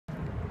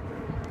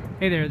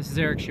Hey there, this is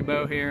Eric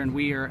Chabot here, and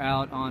we are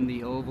out on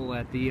the oval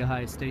at the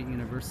Ohio State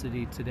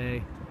University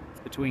today.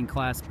 It's between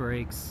class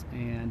breaks,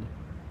 and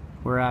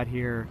we're out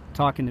here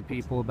talking to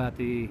people about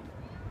the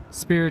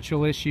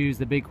spiritual issues,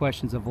 the big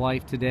questions of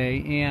life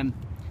today. And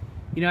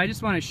I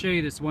just want to show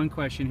you this one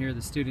question here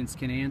the students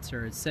can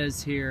answer. It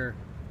says here,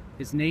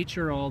 is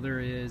nature all there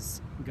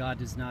is? God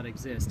does not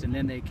exist. And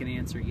then they can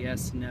answer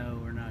yes,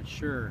 no, or not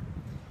sure.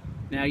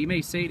 Now you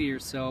may say to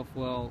yourself,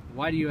 well,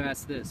 why do you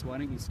ask this? Why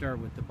don't you start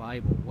with the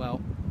Bible?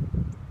 Well,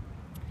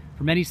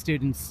 for many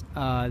students,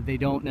 they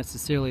don't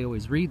necessarily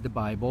always read the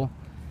Bible,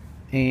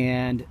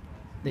 and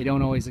they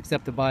don't always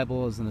accept the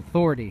Bible as an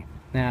authority.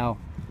 Now,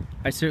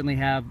 I certainly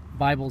have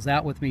Bibles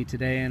out with me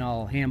today, and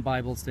I'll hand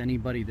Bibles to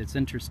anybody that's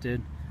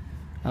interested.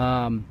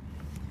 But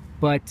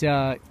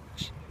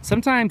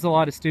sometimes a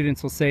lot of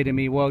students will say to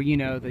me, well,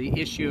 the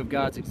issue of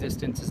God's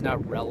existence is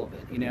not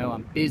relevant.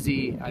 I'm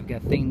busy, I've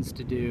got things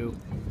to do,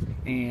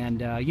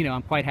 and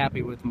I'm quite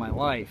happy with my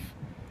life.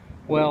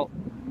 Well,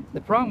 the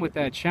problem with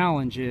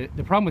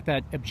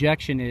that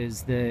objection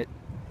is that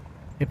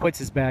it puts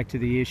us back to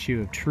the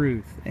issue of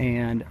truth,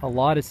 and a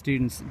lot of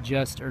students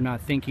just are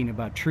not thinking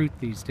about truth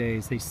these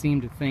days. They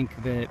seem to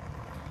think that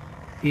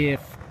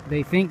if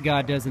they think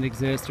God doesn't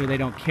exist, or they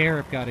don't care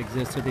if God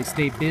exists, or they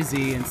stay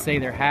busy and say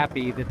they're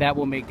happy, that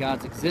will make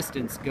God's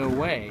existence go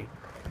away.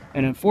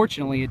 And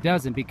unfortunately it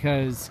doesn't,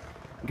 because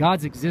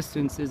God's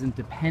existence isn't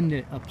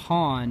dependent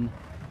upon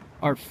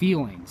our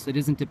feelings. It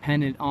isn't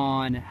dependent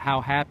on how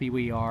happy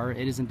we are.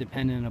 It isn't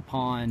dependent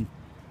upon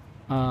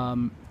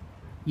how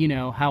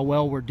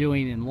well we're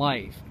doing in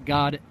life.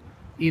 God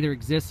either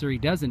exists or he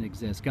doesn't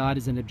exist. God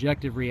is an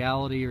objective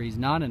reality or he's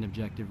not an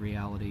objective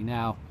reality.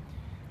 Now,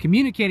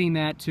 communicating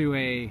that to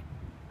a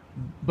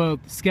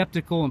both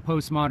skeptical and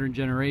postmodern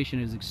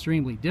generation is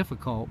extremely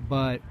difficult,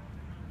 but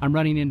I'm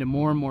running into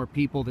more and more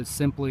people that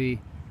simply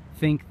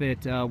think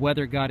that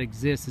whether God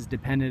exists is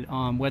dependent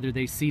on whether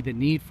they see the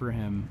need for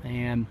him.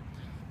 And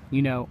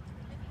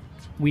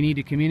we need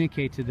to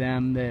communicate to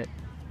them that,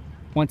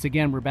 once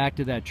again, we're back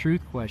to that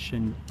truth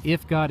question.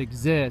 If God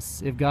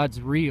exists, if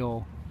God's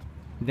real,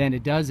 then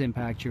it does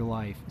impact your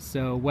life.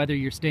 So whether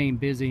you're staying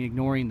busy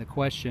ignoring the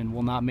question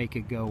will not make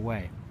it go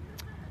away.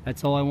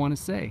 That's all I want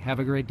to say. Have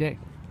a great day.